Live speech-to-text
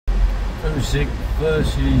Uyzk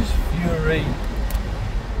versus Fury.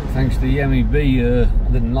 Thanks to Yammy B, I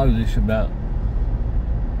didn't know this about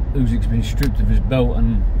Uyzk's been stripped of his belt,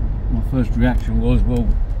 and my first reaction was, well,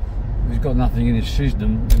 he's got nothing in his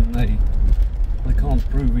system and they can't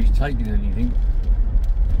prove he's taken anything,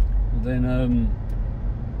 then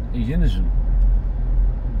he's innocent.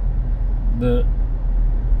 But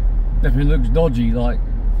definitely looks dodgy, like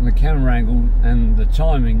from the camera angle and the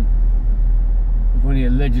timing, when he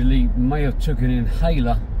allegedly may have took an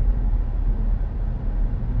inhaler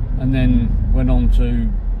and then went on to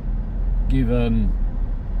give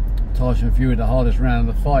Tyson Fury the hardest round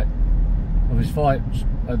of his fight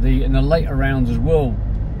in the later rounds as well.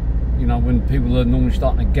 You know, when people are normally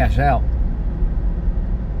starting to gas out.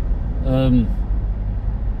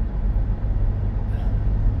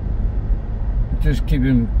 Just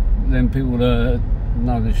keeping them people to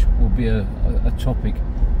know this will be a topic.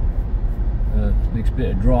 Next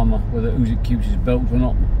bit of drama, whether Uyzk keeps his belt or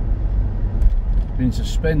not. Been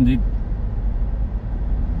suspended.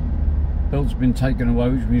 Belt's been taken away,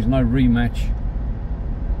 which means no rematch.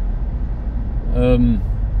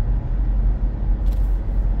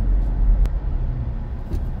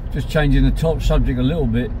 Just changing the top subject a little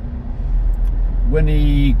bit. When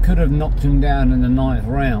he could have knocked him down in the 9th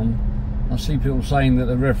round, I see people saying that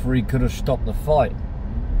the referee could have stopped the fight.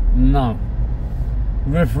 No.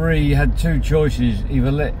 The referee had two choices: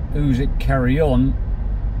 either let Uyzk carry on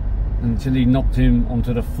until he knocked him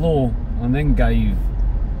onto the floor and then gave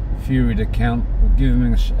Fury the count, or give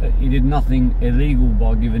him he did nothing illegal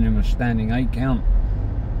by giving him a standing 8 count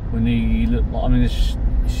when he looked like, I mean,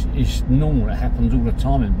 it's normal, it happens all the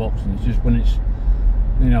time in boxing. It's just when it's,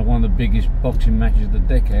 you know, one of the biggest boxing matches of the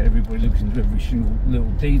decade, everybody looks into every single little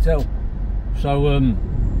detail. So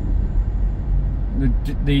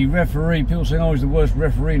the referee, people saying, oh, he's the worst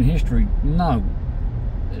referee in history. No,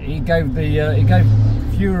 he gave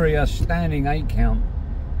Fury a standing 8 count,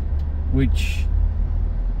 which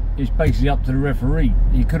is basically up to the referee.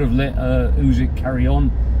 He could have let Uyzk carry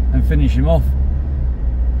on and finish him off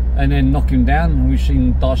and then knock him down, and we've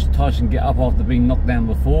seen Tyson get up after being knocked down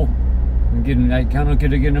before and give him an 8 count, or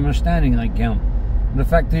could have given him a standing 8 count. And the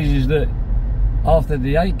fact is that after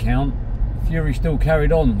the 8 count, Fury still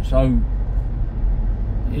carried on, so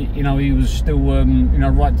you know, he was still you know,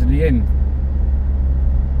 right to the end.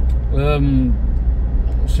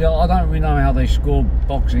 See, I don't really know how they score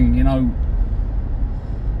boxing, you know,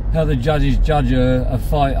 how the judges judge a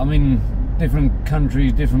fight. I mean, different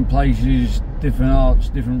countries, different places, different arts,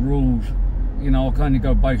 different rules. You know, I can only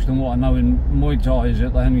go based on what I know in Muay Thai, is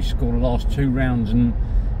that they only score the last 2 rounds, and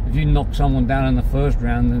if you knock someone down in the 1st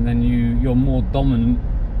round and then you're more dominant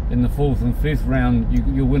in the 4th and 5th round,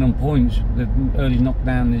 you'll win on points. The early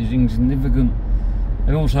knockdown is insignificant.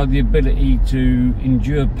 And also the ability to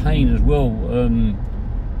endure pain as well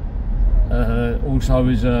also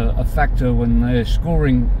is a factor when they're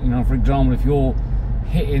scoring. You know, for example, if you're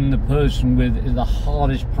hitting the person with the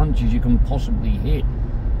hardest punches you can possibly hit,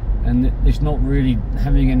 and it's not really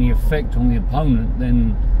having any effect on the opponent,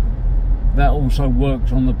 then that also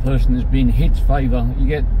works on the person that's being hit's favour. You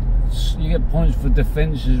get points for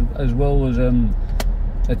defence as well as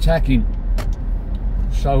attacking.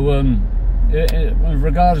 So in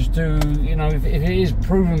regards to, you know, if it is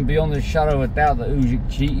proven beyond a shadow of doubt that Uyzk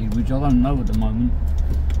cheated, which I don't know at the moment,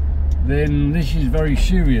 then this is very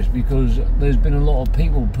serious, because there's been a lot of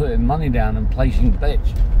people putting money down and placing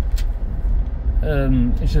bets.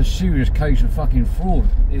 It's a serious case of fucking fraud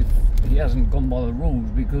if he hasn't gone by the rules,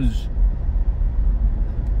 because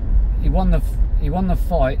he won the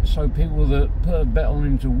fight, so people that put a bet on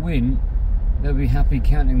him to win, they'll be happy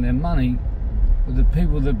counting their money. But the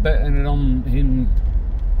people that betting it on him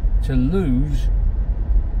to lose,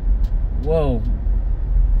 well,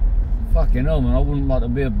 fucking hell, man, I wouldn't like to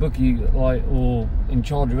be a bookie, like, or in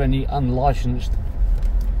charge of any unlicensed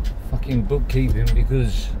fucking bookkeeping,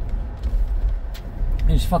 because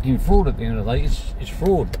it's fucking fraud at the end of the day. It's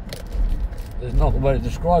fraud. There's not a way to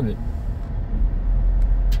describe it.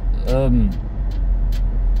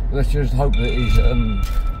 Let's just hope that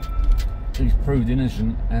he's proved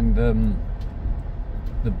innocent, and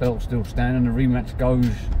the belt's still standing, the rematch goes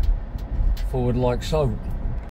forward like so.